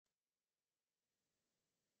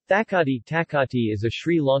Thakkadi is a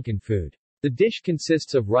Sri Lankan food. The dish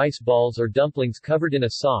consists of rice balls or dumplings covered in a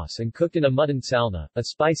sauce and cooked in a mutton salna, a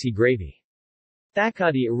spicy gravy.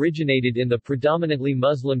 Thakkadi originated in the predominantly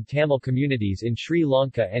Muslim Tamil communities in Sri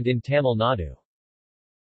Lanka and in Tamil Nadu.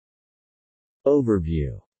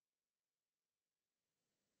 Overview.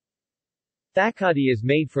 Thakkadi is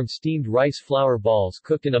made from steamed rice flour balls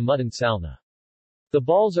cooked in a mutton salna. The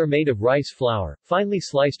balls are made of rice flour, finely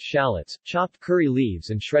sliced shallots, chopped curry leaves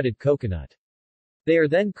and shredded coconut. They are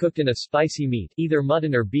then cooked in a spicy meat, either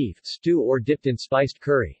mutton or beef, stew or dipped in spiced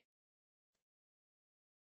curry.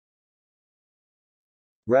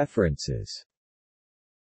 References.